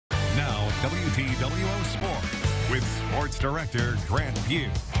WTWO Sports with Sports Director Grant Pugh.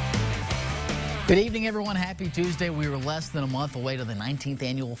 Good evening, everyone. Happy Tuesday. We were less than a month away to the 19th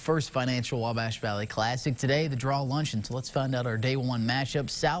annual First Financial Wabash Valley Classic. Today, the draw luncheon. So let's find out our day one matchup.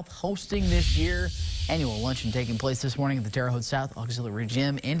 South hosting this year. Annual luncheon taking place this morning at the Terre Haute South Auxiliary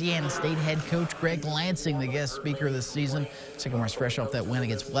Gym. Indiana State head coach Greg Lansing, the guest speaker this season. Sycamore's fresh off that win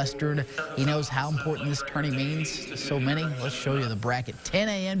against Western. He knows how important this tourney means to so many. Let's show you the bracket. 10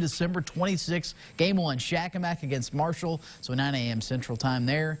 a.m. December 26th. Game one, Shakamak against Marshall. So 9 a.m. Central Time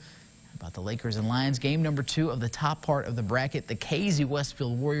there. About the Lakers and Lions. Game number 2 of the top part of the bracket. The Casey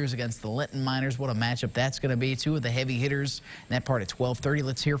Westfield Warriors against the Linton Miners. What a matchup that's going to be. Two of the heavy hitters in that part at 12:30.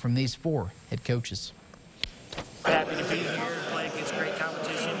 Let's hear from these four head coaches. Happy to be here, play against great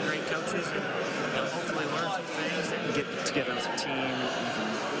competition, great coaches, and hopefully learn some things and get together as a team.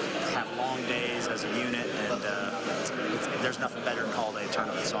 You can have long days as a unit, and there's nothing better than holiday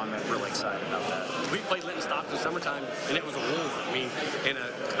tournament, so I'm really excited about that. We played Linton Stockton summertime, and it was a war. I mean, and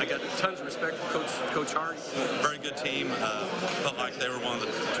I got tons of respect for Coach Hart. Very good team. Felt like they were one of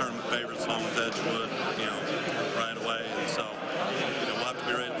the tournament favorites along with Edgewood, right away. And so, we'll have to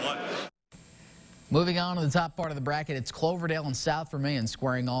be ready to play. Moving on to the top part of the bracket, it's Cloverdale and South Vermillion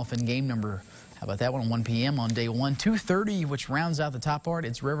squaring off in game number, how about that one, 1 p.m. on day one. 2:30, which rounds out the top part,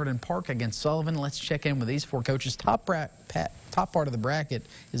 it's Riverton Park against Sullivan. Let's check in with these four coaches. Top part of the bracket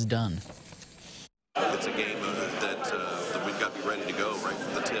is done. It's a game that we've got to be ready to go right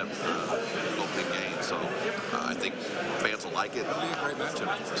from the tip, opening game. So I think fans will like it. It'll be a great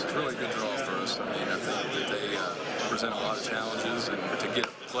matchup. It's a really good draw for us. I mean, I think that they present a lot of challenges, and to get to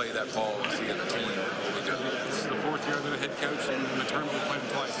play that ball and see the team will be good. This is the 4th year I've been a head coach, and in the tournament we've played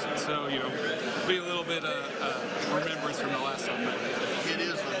them twice. So, be a little bit of remembrance from the last time. It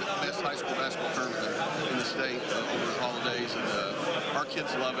is the best high school basketball tournament in the state over the holidays, and our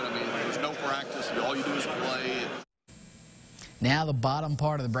kids love it. I mean, there's no practice. All you do is play. Now the bottom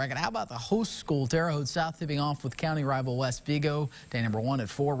part of the bracket. How about the host school, Terre Haute South, tipping off with county rival West Vigo. Day number 1 at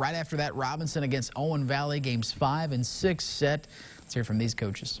 4. Right after that, Robinson against Owen Valley, games 5 and 6 set. Let's hear from these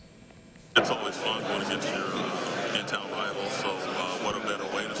coaches. It's always fun going against your in-town rival, so what a better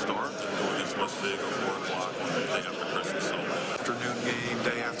way to start than go against West Vigo 4 o'clock on the day after Christmas. So Afternoon game,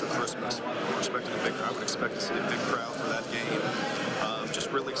 day after Christmas. We're expecting a big crowd. I would expect to see a big crowd for that game. Just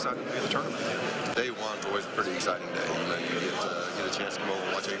really excited to be in the tournament again. Day one's always a pretty exciting day. You get a chance to come over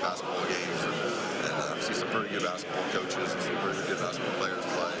and watch any basketball games and see some pretty good basketball coaches and some pretty good basketball players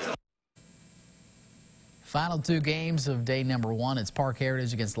play. Final 2 games of day number 1. It's Park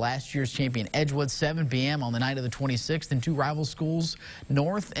Heritage against last year's champion Edgewood, 7 p.m. on the night of the 26th, and 2 rival schools,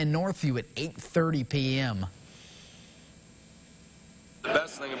 North and Northview, at 8:30 p.m. The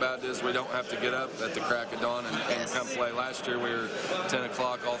best thing about this, we don't have to get up at the crack of dawn and come play. Last year we were 10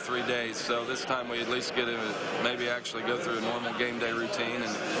 o'clock all 3 days, so this time we at least get to maybe actually go through a normal game day routine.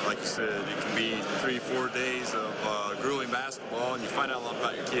 And like you said, it can be 3-4 days of grueling basketball, and you find out a lot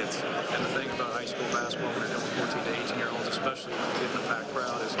about your kids. And the thing about high school basketball when you're dealing with 14 to 18-year-olds, especially when you're getting a packed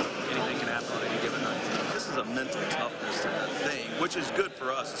crowd, is anything can happen on any given night. This is a mental toughness thing, which is good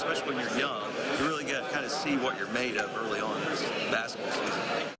for us, especially when you're young. You really got to kind of see what you're made of early on in this basketball season.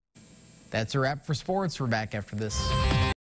 That's a wrap for sports. We're back after this.